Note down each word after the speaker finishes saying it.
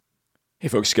Hey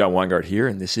folks, Scott Weingart here,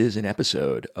 and this is an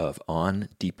episode of On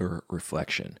Deeper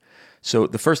Reflection. So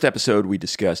the first episode we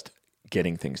discussed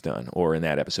getting things done, or in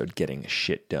that episode, getting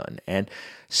shit done. And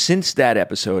since that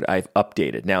episode, I've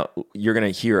updated. Now, you're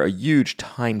going to hear a huge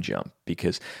time jump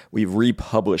because we've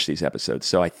republished these episodes.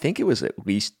 So I think it was at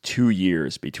least 2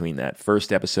 years between that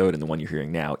first episode and the one you're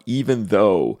hearing now, even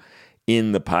though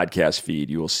in the podcast feed,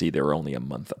 you will see they're only a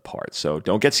month apart. So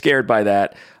don't get scared by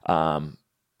that.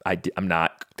 I'm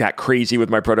not that crazy with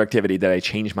my productivity that I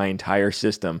change my entire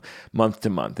system month to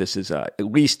month. This is at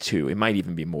least 2, it might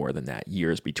even be more than that,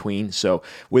 years between. So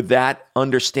with that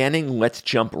understanding, let's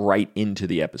jump right into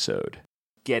the episode.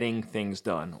 Getting things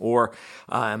done, or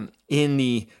in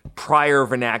the prior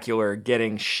vernacular,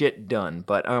 getting shit done.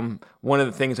 But one of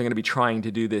the things I'm going to be trying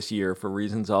to do this year, for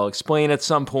reasons I'll explain at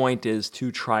some point, is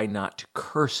to try not to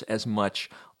curse as much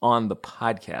on the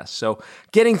podcast. So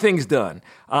getting things done,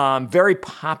 very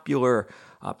popular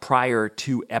prior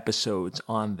 2 episodes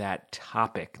on that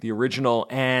topic. The original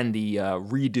and the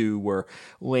redo were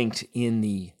linked in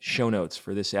the show notes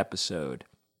for this episode,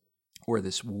 or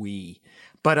this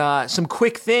But some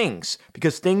quick things,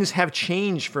 because things have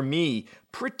changed for me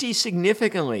pretty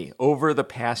significantly over the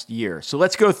past year. So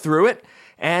let's go through it,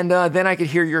 and then I could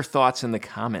hear your thoughts in the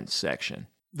comments section.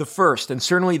 The first, and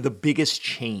certainly the biggest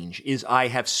change, is I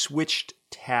have switched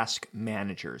task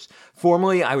managers.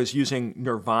 Formerly, I was using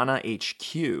Nirvana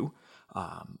HQ,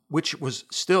 which was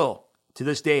still, to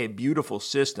this day, a beautiful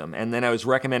system. And then I was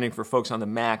recommending for folks on the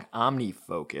Mac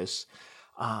OmniFocus.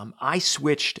 I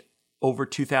switched over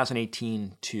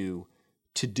 2018 to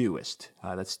Todoist.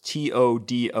 That's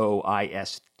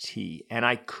Todoist. And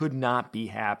I could not be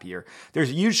happier.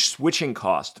 There's a huge switching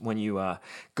cost when you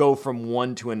go from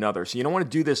one to another. So you don't want to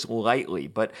do this lightly.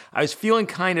 But I was feeling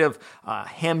kind of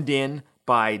hemmed in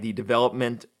by the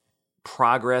development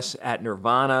progress at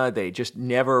Nirvana. They just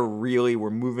never really were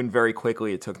moving very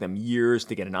quickly. It took them years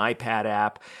to get an iPad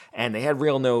app. And they had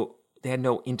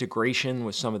no integration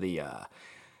with some of the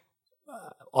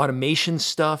automation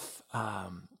stuff.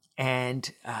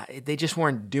 And they just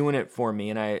weren't doing it for me.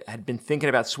 And I had been thinking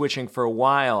about switching for a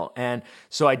while. And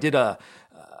so I did a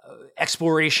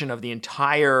exploration of the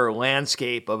entire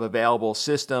landscape of available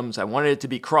systems. I wanted it to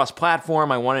be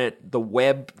cross-platform. I wanted the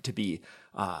web to be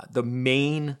the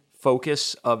main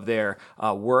focus of their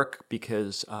work,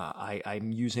 because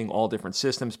I'm using all different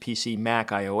systems, PC, Mac,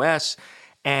 iOS.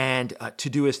 And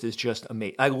Todoist is just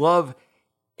amazing. I love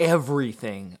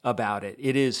everything about it.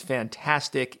 It is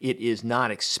fantastic. It is not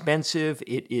expensive.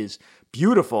 It is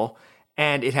beautiful.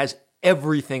 And it has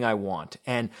everything I want.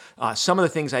 And some of the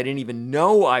things I didn't even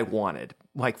know I wanted,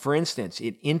 like, for instance,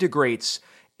 it integrates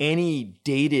any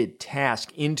dated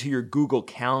task into your Google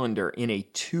Calendar in a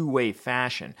 2-way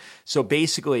fashion. So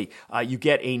basically, you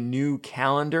get a new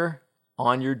calendar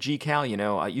on your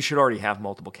GCal. You should already have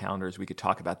multiple calendars. We could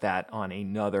talk about that on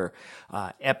another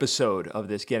episode of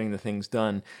this Getting the Things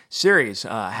Done series,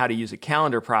 how to use a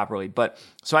calendar properly. But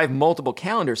so I have multiple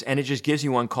calendars, and it just gives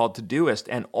you one called Todoist,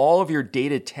 and all of your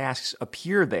dated tasks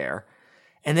appear there.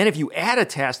 And then if you add a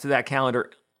task to that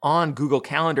calendar on Google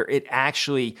Calendar, it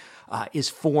actually is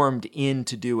formed in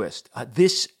Todoist.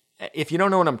 If you don't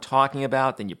know what I'm talking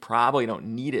about, then you probably don't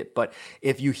need it. But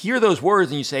if you hear those words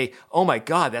and you say, oh my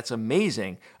God, that's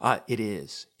amazing, it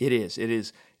is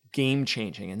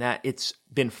game-changing, and that it's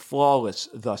been flawless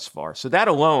thus far. So that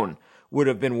alone would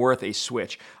have been worth a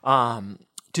switch.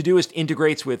 Todoist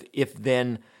integrates with If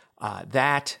Then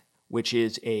That, which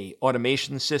is a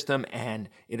automation system, and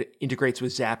it integrates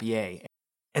with Zapier,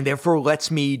 and therefore lets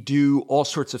me do all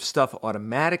sorts of stuff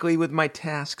automatically with my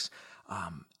tasks.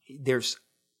 There's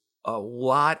a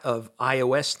lot of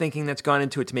iOS thinking that's gone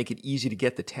into it to make it easy to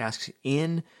get the tasks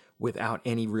in without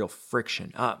any real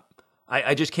friction.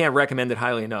 I just can't recommend it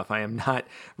highly enough. I am not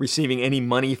receiving any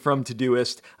money from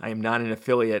Todoist. I am not an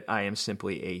affiliate. I am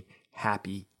simply a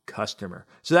happy customer.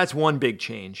 So that's one big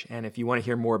change. And if you want to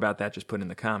hear more about that, just put it in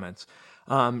the comments.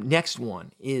 Next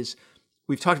one is,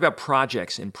 we've talked about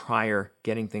projects in prior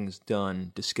Getting Things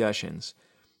Done discussions.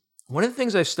 One of the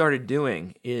things I've started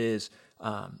doing is,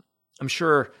 I'm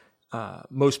sure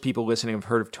most people listening have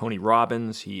heard of Tony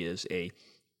Robbins. He is a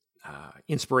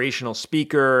inspirational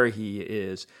speaker. He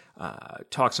is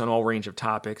talks on all range of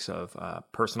topics of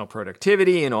personal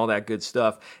productivity and all that good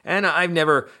stuff. And I've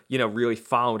never, really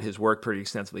followed his work pretty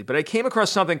extensively. But I came across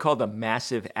something called the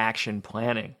massive action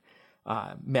planning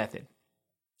method.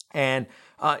 And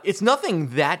it's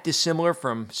nothing that dissimilar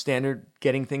from standard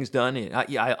getting things done.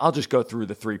 I'll just go through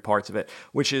the 3 parts of it,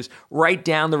 which is write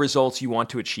down the results you want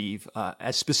to achieve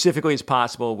as specifically as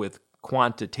possible with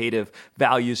quantitative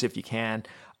values if you can.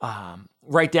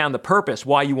 write down the purpose,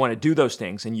 why you want to do those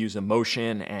things, and use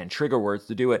emotion and trigger words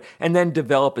to do it, and then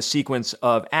develop a sequence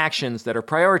of actions that are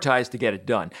prioritized to get it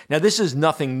done. Now, this is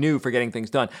nothing new for getting things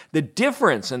done. The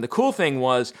difference and the cool thing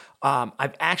was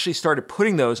I've actually started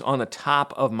putting those on the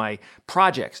top of my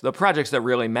projects, the projects that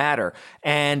really matter.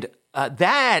 And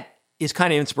that is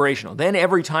kind of inspirational. Then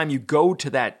every time you go to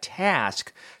that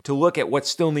task to look at what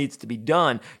still needs to be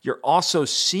done, you're also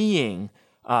seeing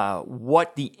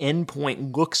what the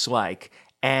endpoint looks like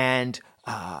and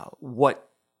what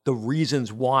the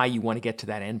reasons why you want to get to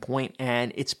that endpoint.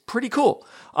 And it's pretty cool.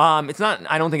 It's not,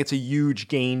 I don't think it's a huge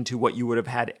gain to what you would have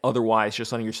had otherwise,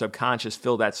 just letting your subconscious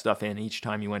fill that stuff in each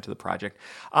time you went to the project.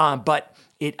 But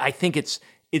I think it's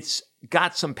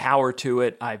got some power to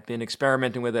it. I've been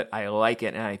experimenting with it. I like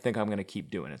it, and I think I'm going to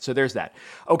keep doing it. So there's that.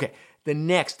 Okay, the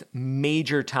next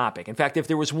major topic. In fact, if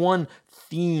there was one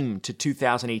theme to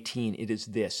 2018, it is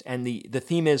this. And the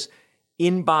theme is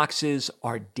inboxes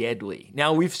are deadly.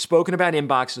 Now, we've spoken about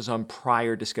inboxes on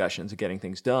prior discussions of getting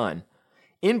things done.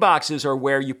 Inboxes are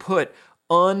where you put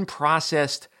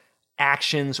unprocessed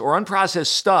actions or unprocessed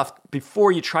stuff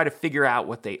before you try to figure out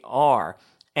what they are.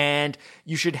 And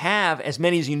you should have as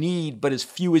many as you need, but as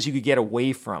few as you could get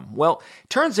away from. Well,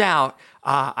 turns out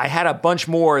I had a bunch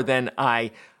more than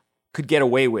I could get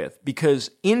away with because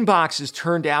inboxes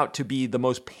turned out to be the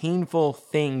most painful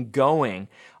thing going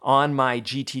on my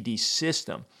GTD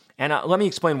system. And let me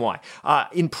explain why.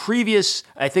 In previous,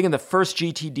 I think in the first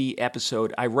GTD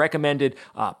episode, I recommended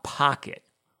Pocket,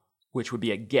 which would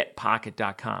be at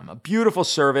getpocket.com. A beautiful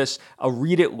service, a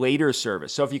read it later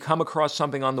service. So if you come across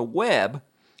something on the web,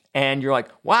 and you're like,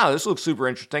 wow, this looks super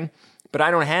interesting, but I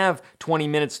don't have 20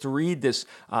 minutes to read this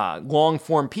long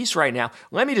form piece right now.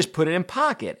 Let me just put it in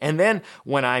Pocket. And then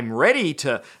when I'm ready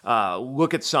to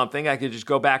look at something, I could just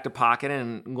go back to Pocket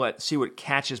and see what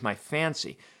catches my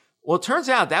fancy. Well, it turns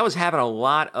out that was having a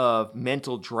lot of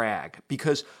mental drag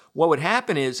because what would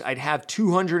happen is I'd have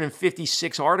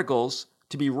 256 articles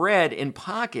to be read in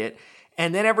Pocket.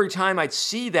 And then every time I'd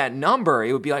see that number,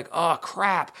 it would be like, oh,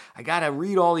 crap, I got to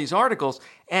read all these articles.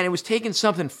 And it was taking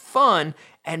something fun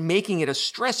and making it a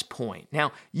stress point.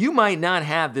 Now, you might not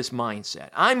have this mindset.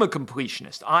 I'm a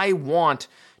completionist. I want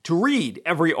to read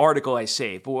every article I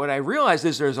save. But what I realized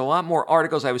is there's a lot more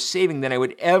articles I was saving than I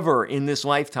would ever in this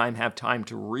lifetime have time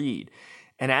to read.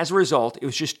 And as a result, it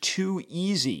was just too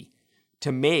easy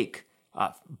to make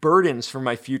burdens for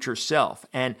my future self.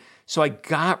 And so I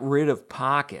got rid of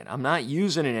Pocket. I'm not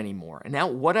using it anymore. And now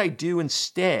what I do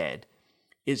instead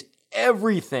is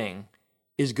everything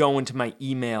is going to my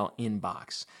email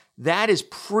inbox. That is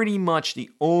pretty much the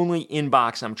only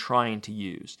inbox I'm trying to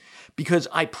use because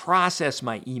I process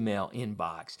my email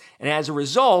inbox. And as a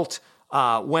result,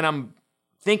 when I'm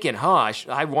thinking,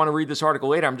 I want to read this article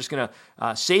later, I'm just going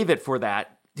to save it for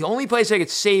that. The only place I could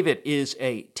save it is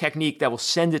a technique that will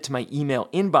send it to my email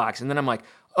inbox. And then I'm like,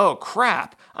 oh,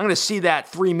 crap, I'm going to see that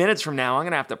 3 minutes from now. I'm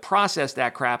going to have to process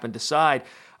that crap and decide,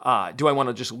 do I want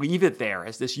to just leave it there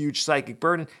as this huge psychic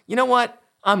burden? You know what?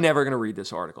 I'm never going to read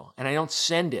this article, and I don't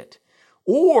send it.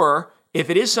 Or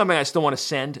if it is something I still want to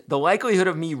send, the likelihood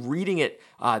of me reading it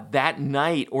that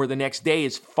night or the next day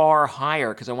is far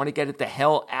higher because I want to get it the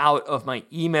hell out of my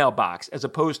email box as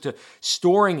opposed to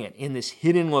storing it in this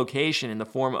hidden location in the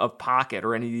form of Pocket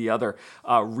or any of the other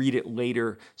read it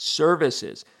later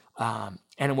services.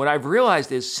 And what I've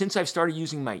realized is since I've started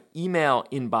using my email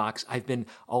inbox, I've been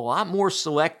a lot more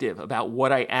selective about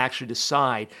what I actually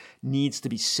decide needs to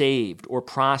be saved or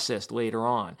processed later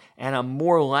on. And I'm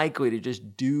more likely to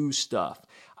just do stuff.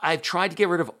 I've tried to get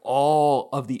rid of all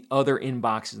of the other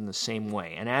inboxes in the same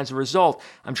way. And as a result,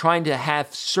 I'm trying to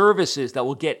have services that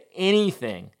will get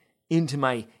anything into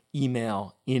my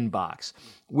email inbox,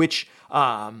 which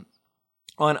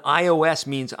on iOS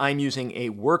means I'm using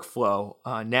a workflow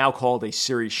now called a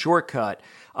series shortcut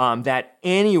that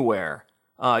anywhere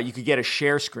you could get a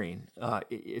share screen.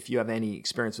 If you have any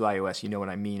experience with iOS, you know what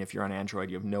I mean. If you're on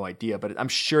Android, you have no idea, but I'm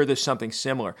sure there's something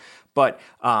similar. But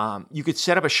you could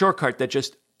set up a shortcut that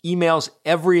just emails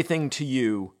everything to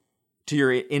you, to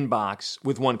your inbox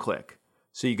with one click.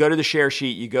 So you go to the share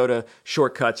sheet, you go to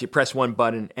shortcuts, you press one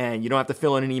button, and you don't have to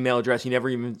fill in an email address. You never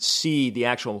even see the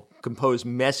actual composed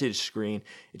message screen.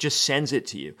 It just sends it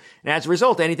to you. And as a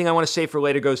result, anything I want to save for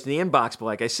later goes to the inbox. But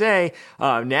like I say,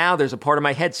 now there's a part of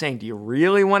my head saying, do you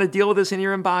really want to deal with this in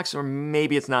your inbox? Or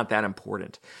maybe it's not that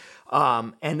important.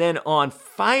 And then on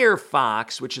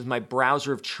Firefox, which is my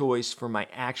browser of choice for my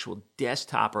actual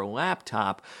desktop or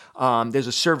laptop, there's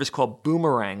a service called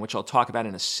Boomerang, which I'll talk about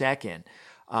in a second.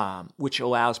 which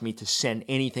allows me to send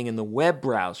anything in the web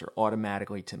browser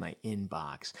automatically to my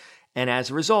inbox. And as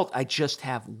a result, I just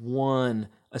have one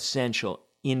essential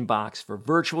inbox for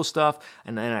virtual stuff,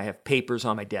 and then I have papers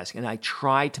on my desk. And I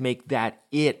try to make that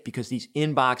it, because these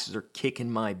inboxes are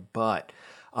kicking my butt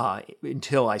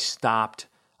until I stopped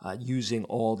using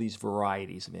all these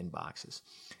varieties of inboxes.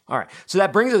 All right, so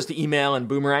that brings us to email and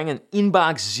Boomerang and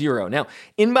Inbox Zero. Now,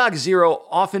 Inbox Zero,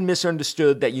 often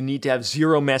misunderstood that you need to have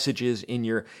 0 messages in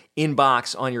your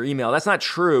inbox on your email. That's not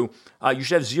true. You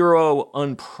should have 0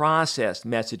 unprocessed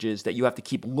messages that you have to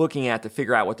keep looking at to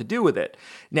figure out what to do with it.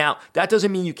 Now, that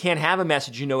doesn't mean you can't have a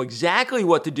message you know exactly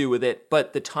what to do with it,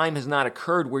 but the time has not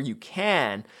occurred where you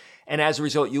can. And as a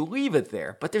result, you leave it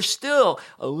there. But there's still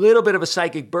a little bit of a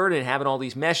psychic burden having all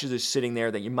these messages sitting there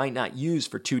that you might not use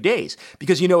for 2 days,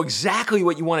 because you know exactly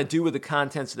what you want to do with the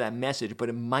contents of that message, but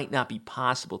it might not be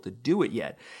possible to do it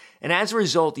yet. And as a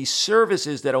result, these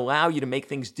services that allow you to make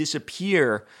things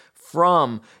disappear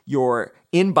from your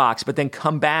inbox, but then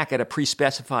come back at a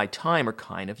pre-specified time are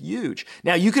kind of huge.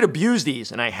 Now, you could abuse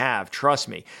these, and I have, trust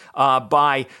me,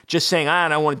 by just saying, I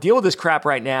don't want to deal with this crap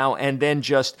right now, and then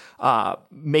just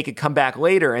make it come back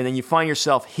later, and then you find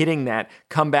yourself hitting that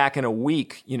come back in a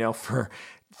week, for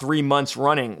 3 months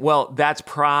running. Well, that's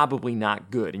probably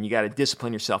not good, and you got to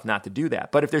discipline yourself not to do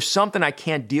that. But if there's something I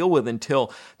can't deal with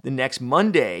until the next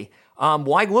Monday,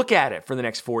 why look at it for the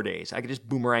next 4 days? I could just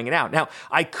boomerang it out. Now,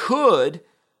 I could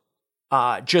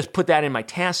just put that in my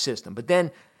task system, but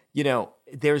then,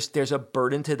 there's a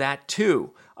burden to that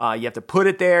too. You have to put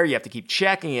it there, you have to keep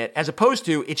checking it, as opposed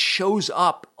to it shows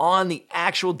up on the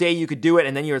actual day you could do it,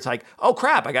 and then it's like, oh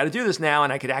crap, I got to do this now,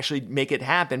 and I could actually make it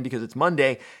happen because it's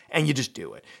Monday, and you just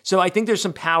do it. So I think there's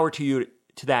some power to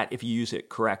that if you use it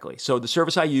correctly. So the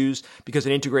service I use, because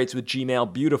it integrates with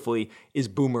Gmail beautifully, is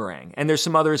Boomerang. And there's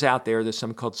some others out there. There's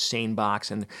some called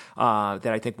SaneBox and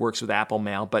that I think works with Apple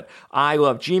Mail. But I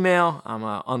love Gmail. I'm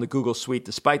on the Google Suite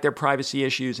despite their privacy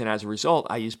issues. And as a result,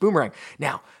 I use Boomerang.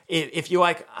 Now, if you're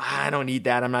like, I don't need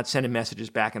that, I'm not sending messages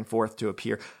back and forth to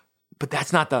appear. But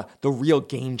that's not the real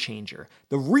game changer.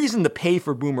 The reason to pay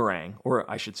for Boomerang, or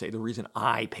I should say the reason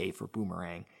I pay for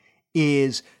Boomerang,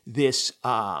 is this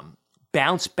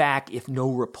bounce back if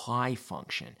no reply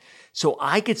function. So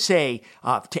I could say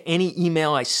to any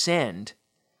email I send,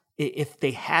 if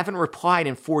they haven't replied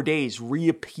in 4 days,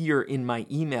 reappear in my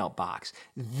email box.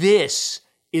 This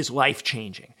is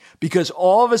life-changing, because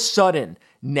all of a sudden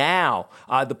now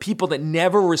the people that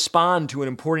never respond to an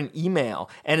important email,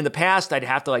 and in the past I'd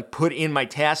have to put in my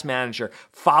task manager,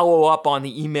 follow up on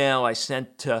the email I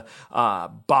sent to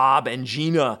Bob and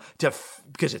Gina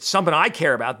because it's something I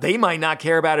care about. They might not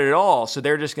care about it at all, so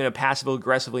they're just going to passive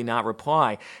aggressively not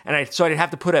reply. So I'd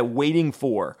have to put a waiting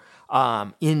for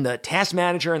in the task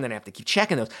manager, and then I have to keep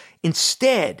checking those.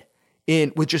 Instead,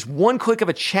 with just one click of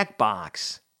a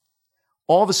checkbox,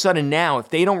 all of a sudden now, if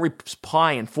they don't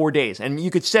reply in 4 days, and you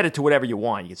could set it to whatever you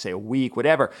want, you could say a week,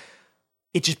 whatever,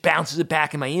 it just bounces it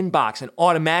back in my inbox and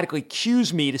automatically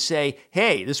cues me to say,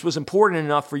 hey, this was important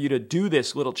enough for you to do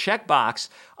this little checkbox,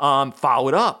 follow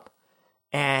it up.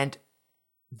 And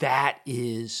that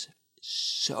is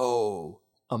so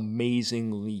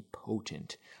amazingly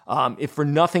potent. If for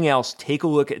nothing else, take a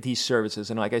look at these services.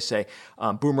 And like I say,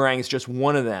 Boomerang is just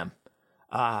one of them,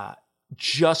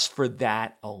 just for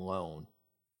that alone.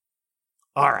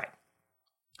 All right.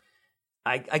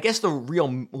 I guess the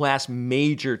real last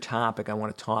major topic I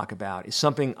want to talk about is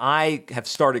something I have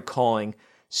started calling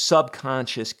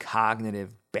subconscious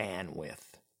cognitive bandwidth.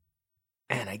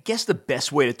 And I guess the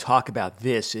best way to talk about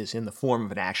this is in the form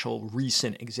of an actual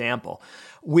recent example,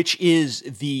 which is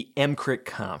the MCRIT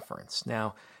conference.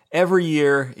 Now, every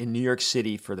year in New York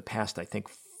City for the past, I think,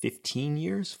 14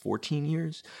 years,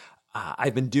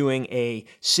 I've been doing a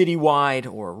citywide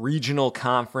or regional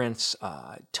conference,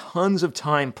 tons of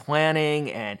time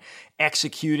planning and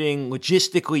executing,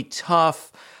 logistically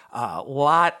tough, a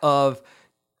lot of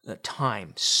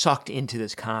time sucked into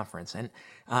this conference. And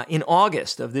in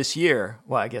August of this year,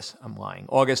 well, I guess I'm lying,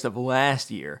 August of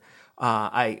last year,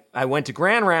 I went to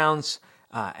Grand Rounds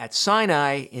at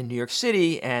Sinai in New York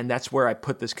City, and that's where I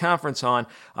put this conference on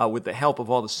with the help of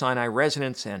all the Sinai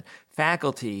residents and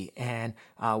faculty. And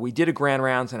we did a Grand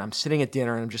Rounds, and I'm sitting at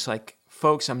dinner, and I'm just like,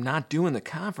 folks, I'm not doing the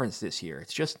conference this year.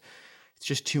 It's just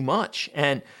too much.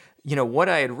 And what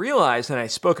I had realized, and I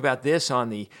spoke about this on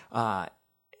the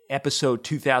episode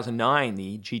 2009,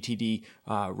 the GTD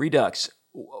Redux,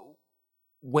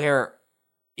 where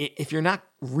if you're not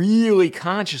really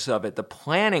conscious of it, the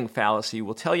planning fallacy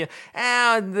will tell you,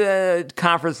 the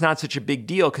conference is not such a big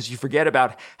deal, because you forget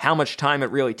about how much time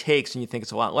it really takes and you think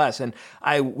it's a lot less. And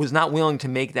I was not willing to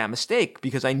make that mistake,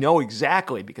 because I know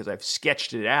exactly, because I've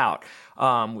sketched it out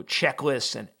with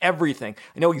checklists and everything.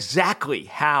 I know exactly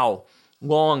how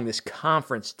long this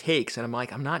conference takes. And I'm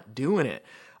like, I'm not doing it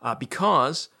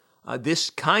because this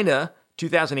kind of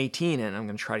 2018, and I'm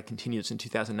going to try to continue this in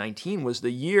 2019, was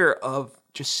the year of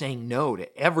just saying no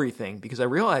to everything, because I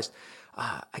realized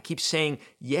I keep saying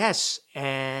yes,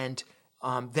 and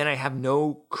then I have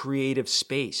no creative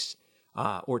space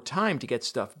or time to get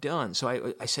stuff done.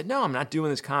 So I said, no, I'm not doing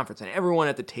this conference. And everyone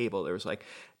at the table, there was like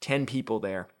 10 people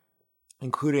there,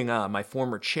 including my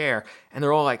former chair, and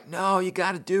they're all like, no, you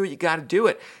got to do it, you got to do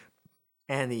it.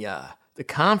 And the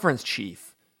conference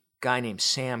chief, guy named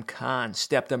Sam Khan,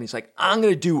 stepped up and he's like, I'm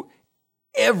going to do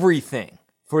everything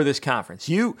for this conference.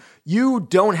 You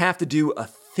don't have to do a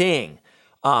thing.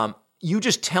 You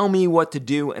just tell me what to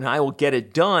do and I will get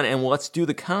it done, and let's do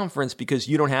the conference, because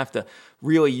you don't have to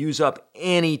really use up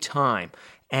any time.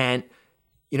 And,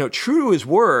 true to his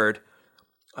word,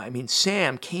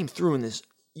 Sam came through in this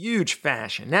huge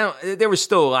fashion. Now, there was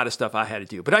still a lot of stuff I had to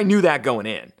do, but I knew that going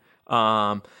in.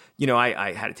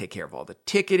 I had to take care of all the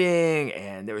ticketing,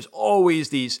 and there was always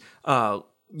these,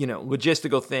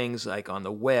 logistical things like on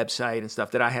the website and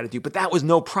stuff that I had to do, but that was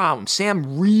no problem.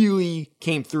 Sam really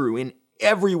came through in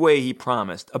every way he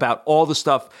promised about all the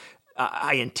stuff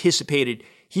I anticipated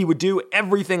he would do.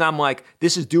 Everything I'm like,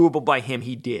 this is doable by him,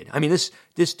 he did.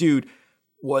 This dude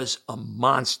was a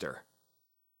monster.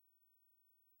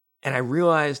 And I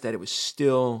realized that it was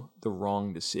still the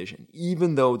wrong decision,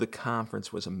 even though the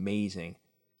conference was amazing,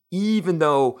 even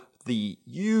though the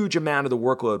huge amount of the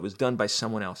workload was done by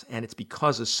someone else, and it's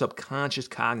because of subconscious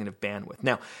cognitive bandwidth.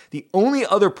 Now, the only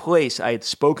other place I had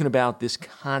spoken about this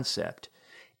concept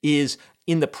is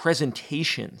in the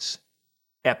presentations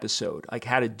episode, like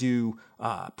how to do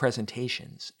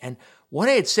presentations. And what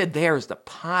I had said there is the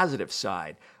positive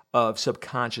side of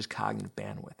subconscious cognitive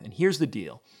bandwidth. And here's the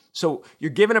deal. So you're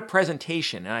given a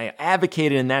presentation, and I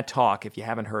advocated in that talk, if you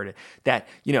haven't heard it, that,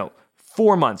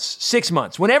 4 months, 6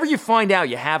 months, whenever you find out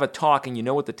you have a talk and you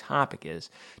know what the topic is,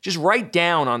 just write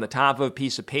down on the top of a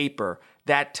piece of paper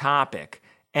that topic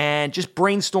and just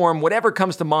brainstorm whatever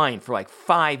comes to mind for like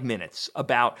 5 minutes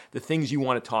about the things you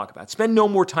want to talk about. Spend no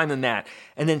more time than that,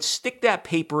 and then stick that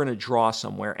paper in a drawer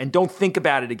somewhere and don't think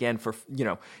about it again for,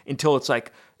 until it's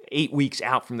like 8 weeks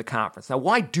out from the conference. Now,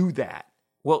 why do that?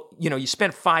 Well, you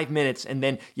spent 5 minutes and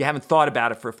then you haven't thought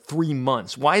about it for 3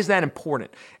 months. Why is that important?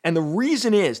 And the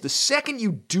reason is, the second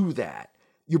you do that,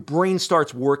 your brain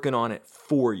starts working on it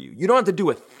for you. You don't have to do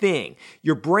a thing.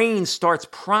 Your brain starts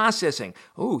processing.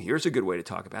 Oh, here's a good way to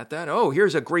talk about that. Oh,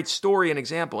 here's a great story and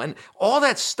example. And all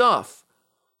that stuff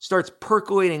starts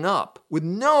percolating up with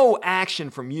no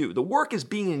action from you. The work is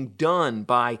being done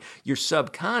by your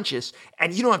subconscious,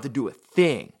 and you don't have to do a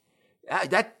thing.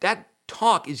 That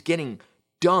talk is getting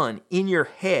done in your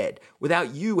head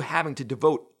without you having to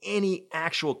devote any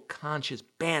actual conscious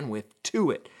bandwidth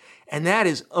to it. And that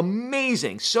is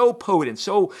amazing, so potent.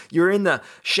 So you're in the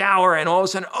shower and all of a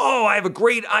sudden, I have a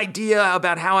great idea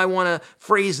about how I want to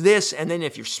phrase this. And then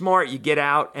if you're smart, you get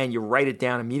out and you write it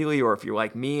down immediately. Or if you're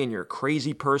like me and you're a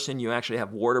crazy person, you actually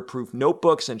have waterproof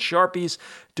notebooks and Sharpies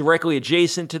directly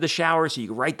adjacent to the shower. So you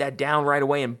can write that down right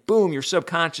away, and boom, your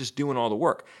subconscious doing all the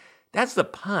work. That's the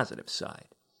positive side.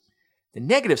 The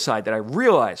negative side that I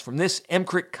realized from this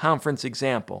MCRIT conference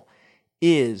example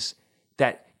is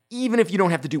that even if you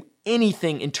don't have to do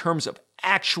anything in terms of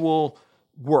actual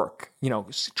work,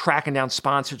 tracking down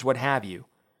sponsors, what have you,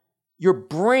 your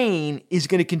brain is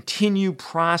going to continue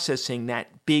processing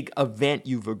that big event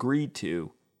you've agreed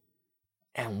to.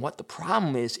 And what the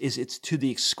problem is it's to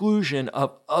the exclusion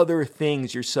of other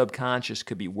things your subconscious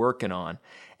could be working on.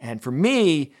 And for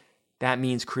me, that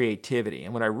means creativity.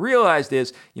 And what I realized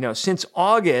is, since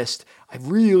August, I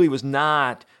really was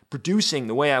not producing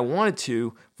the way I wanted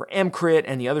to for MCRIT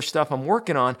and the other stuff I'm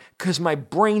working on, because my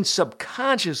brain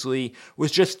subconsciously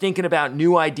was just thinking about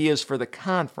new ideas for the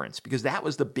conference, because that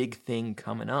was the big thing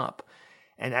coming up.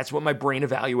 And that's what my brain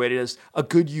evaluated as a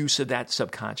good use of that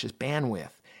subconscious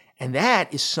bandwidth. And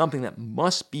that is something that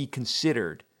must be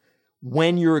considered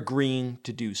when you're agreeing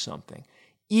to do something.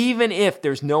 Even if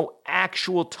there's no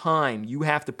actual time you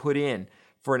have to put in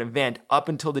for an event up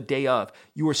until the day of,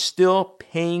 you are still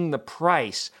paying the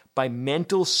price by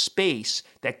mental space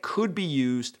that could be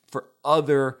used for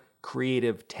other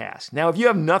creative tasks. Now, if you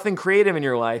have nothing creative in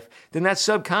your life, then that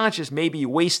subconscious may be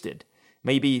wasted.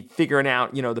 maybe figuring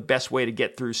out, the best way to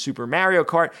get through Super Mario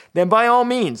Kart, then by all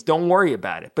means, don't worry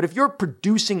about it. But if you're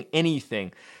producing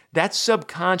anything, that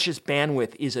subconscious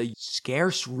bandwidth is a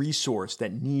scarce resource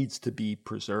that needs to be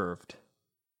preserved.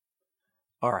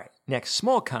 All right, next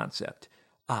small concept,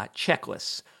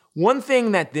 checklists. One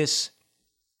thing that this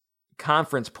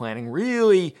conference planning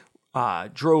really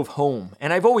drove home,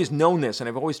 and I've always known this and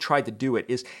I've always tried to do it,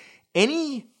 is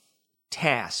any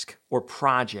task or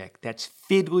project that's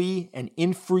fiddly and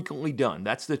infrequently done.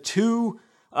 That's the two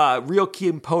real key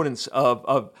components of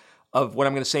what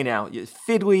I'm going to say now.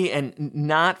 Fiddly and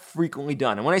not frequently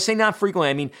done. And when I say not frequently,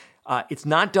 I mean it's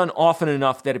not done often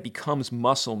enough that it becomes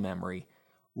muscle memory.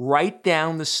 Write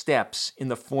down the steps in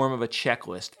the form of a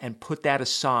checklist and put that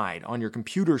aside on your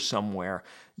computer somewhere.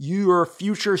 Your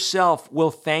future self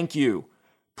will thank you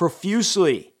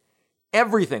profusely.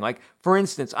 Everything. Like, for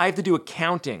instance, I have to do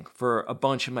accounting for a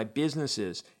bunch of my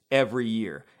businesses every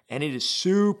year. And it is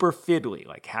super fiddly,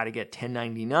 like how to get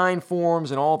 1099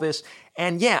 forms and all this.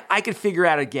 And yeah, I could figure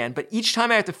out again, but each time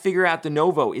I have to figure out de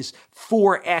novo is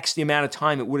 4x the amount of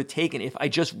time it would have taken if I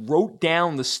just wrote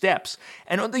down the steps.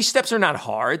 And these steps are not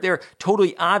hard. They're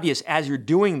totally obvious as you're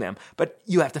doing them, but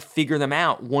you have to figure them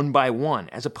out one by one,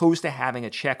 as opposed to having a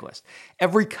checklist.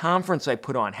 Every conference I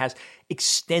put on has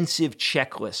extensive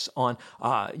checklists on,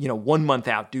 1 month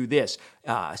out, do this,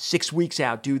 6 weeks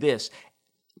out, do this.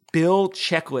 Build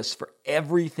checklists for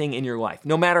everything in your life,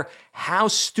 no matter how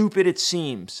stupid it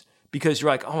seems, because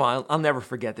you're like, oh, I'll never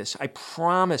forget this. I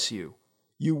promise you,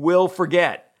 you will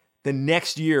forget the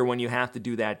next year when you have to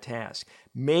do that task.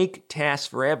 Make tasks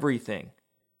for everything.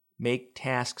 Make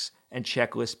tasks and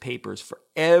checklist papers for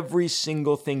every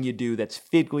single thing you do that's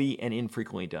fiddly and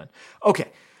infrequently done.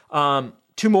 Okay,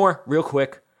 2 more real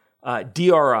quick.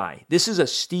 DRI. This is a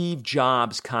Steve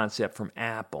Jobs concept from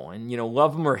Apple. And,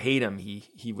 love him or hate him,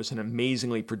 he was an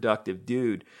amazingly productive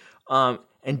dude.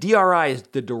 And DRI is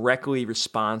the directly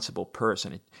responsible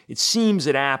person. It seems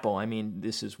at Apple,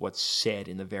 this is what's said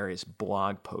in the various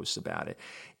blog posts about it,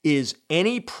 is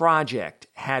any project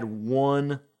had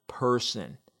one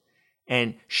person,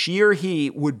 and she or he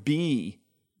would be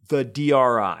the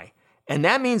DRI. And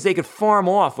that means they could farm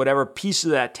off whatever piece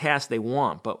of that task they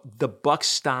want, but the buck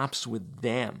stops with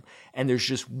them. And there's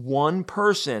just one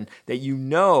person that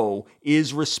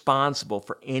is responsible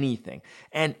for anything.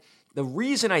 And the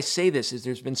reason I say this is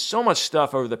there's been so much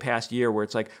stuff over the past year where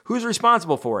it's like, who's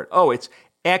responsible for it? Oh, it's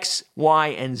X, Y,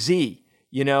 and Z.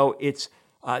 It's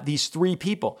these 3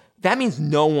 people. That means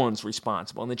no one's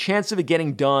responsible. And the chance of it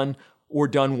getting done or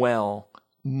done well,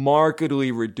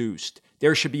 markedly reduced.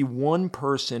 There should be one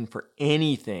person for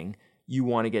anything you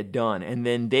want to get done, and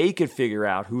then they could figure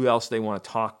out who else they want to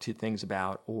talk to things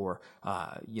about or,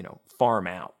 farm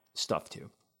out stuff to.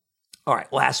 All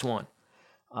right, last one,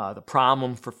 the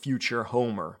problem for future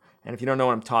Homer. And if you don't know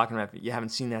what I'm talking about, if you haven't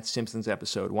seen that Simpsons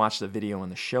episode, watch the video in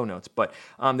the show notes. But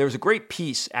there was a great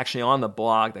piece actually on the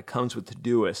blog that comes with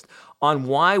Todoist on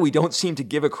why we don't seem to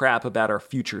give a crap about our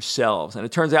future selves. And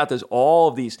it turns out there's all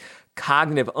of these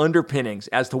cognitive underpinnings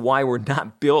as to why we're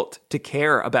not built to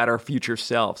care about our future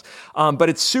selves. But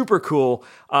it's super cool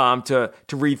to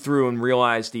read through and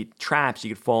realize the traps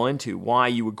you could fall into, why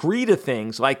you agree to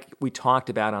things like we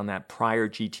talked about on that prior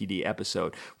GTD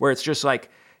episode, where it's just like,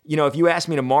 if you ask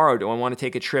me tomorrow, do I want to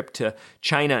take a trip to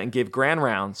China and give grand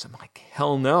rounds? I'm like,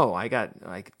 hell no. I got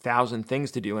 1,000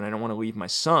 things to do and I don't want to leave my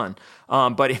son.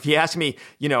 But if you ask me,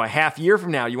 a half year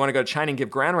from now, you want to go to China and give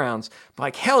grand rounds? I'm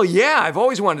like, hell yeah, I've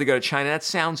always wanted to go to China. That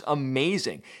sounds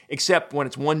amazing. Except when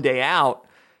it's one day out,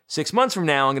 6 months from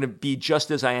now, I'm going to be just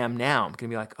as I am now. I'm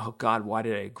going to be like, oh God, why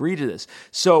did I agree to this?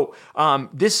 So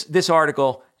this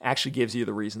article actually gives you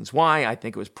the reasons why. I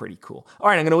think it was pretty cool. All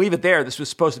right, I'm going to leave it there. This was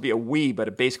supposed to be a wee, but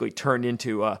it basically turned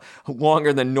into a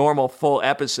longer than normal full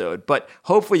episode. But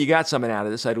hopefully you got something out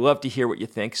of this. I'd love to hear what you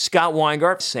think. Scott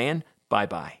Weingart saying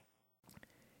bye-bye.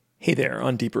 Hey there,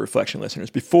 on Deeper Reflection listeners.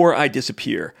 Before I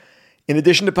disappear, in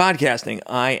addition to podcasting,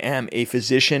 I am a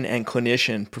physician and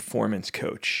clinician performance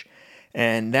coach.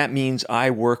 And that means I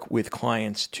work with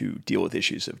clients to deal with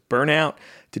issues of burnout,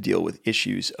 to deal with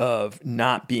issues of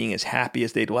not being as happy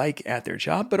as they'd like at their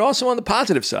job, but also on the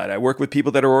positive side. I work with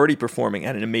people that are already performing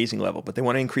at an amazing level, but they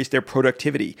want to increase their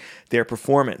productivity, their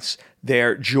performance,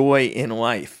 their joy in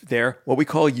life, their what we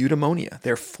call eudaimonia,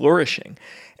 their flourishing.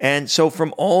 And so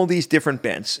from all these different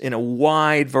bents in a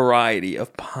wide variety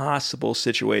of possible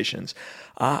situations,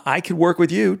 I could work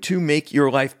with you to make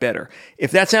your life better. If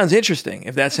that sounds interesting,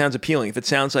 if that sounds appealing, if it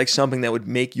sounds like something that would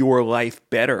make your life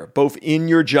better, both in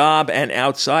your job and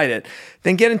outside it,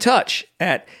 then get in touch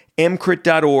at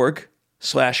mcrit.org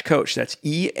emcrit.org/coach. That's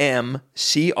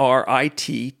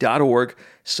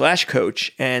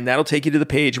emcrit.org/coach. And that'll take you to the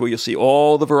page where you'll see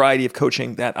all the variety of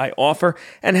coaching that I offer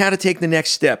and how to take the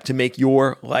next step to make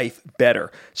your life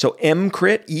better. So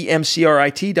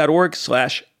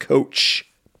emcrit.org/coach.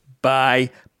 Bye.